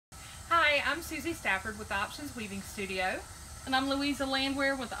Hi, I'm Susie Stafford with the Options Weaving Studio. And I'm Louisa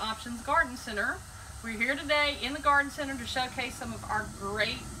Landwehr with the Options Garden Center. We're here today in the Garden Center to showcase some of our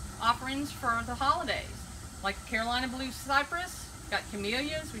great offerings for the holidays, like Carolina Blue Cypress, we've got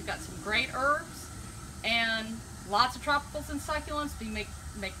camellias, we've got some great herbs, and lots of tropicals and succulents to make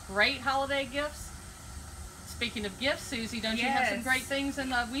great holiday gifts. Speaking of gifts, Susie, don't you have some great things in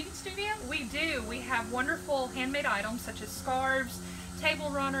the weaving studio? We do. We have wonderful handmade items such as scarves, table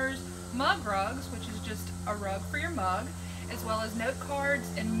runners, mug rugs, which is just a rug for your mug, as well as note cards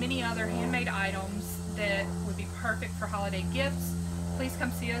and many other handmade items that would be perfect for holiday gifts. Please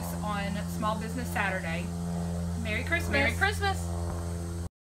come see us on Small Business Saturday. Merry Christmas! Merry Christmas!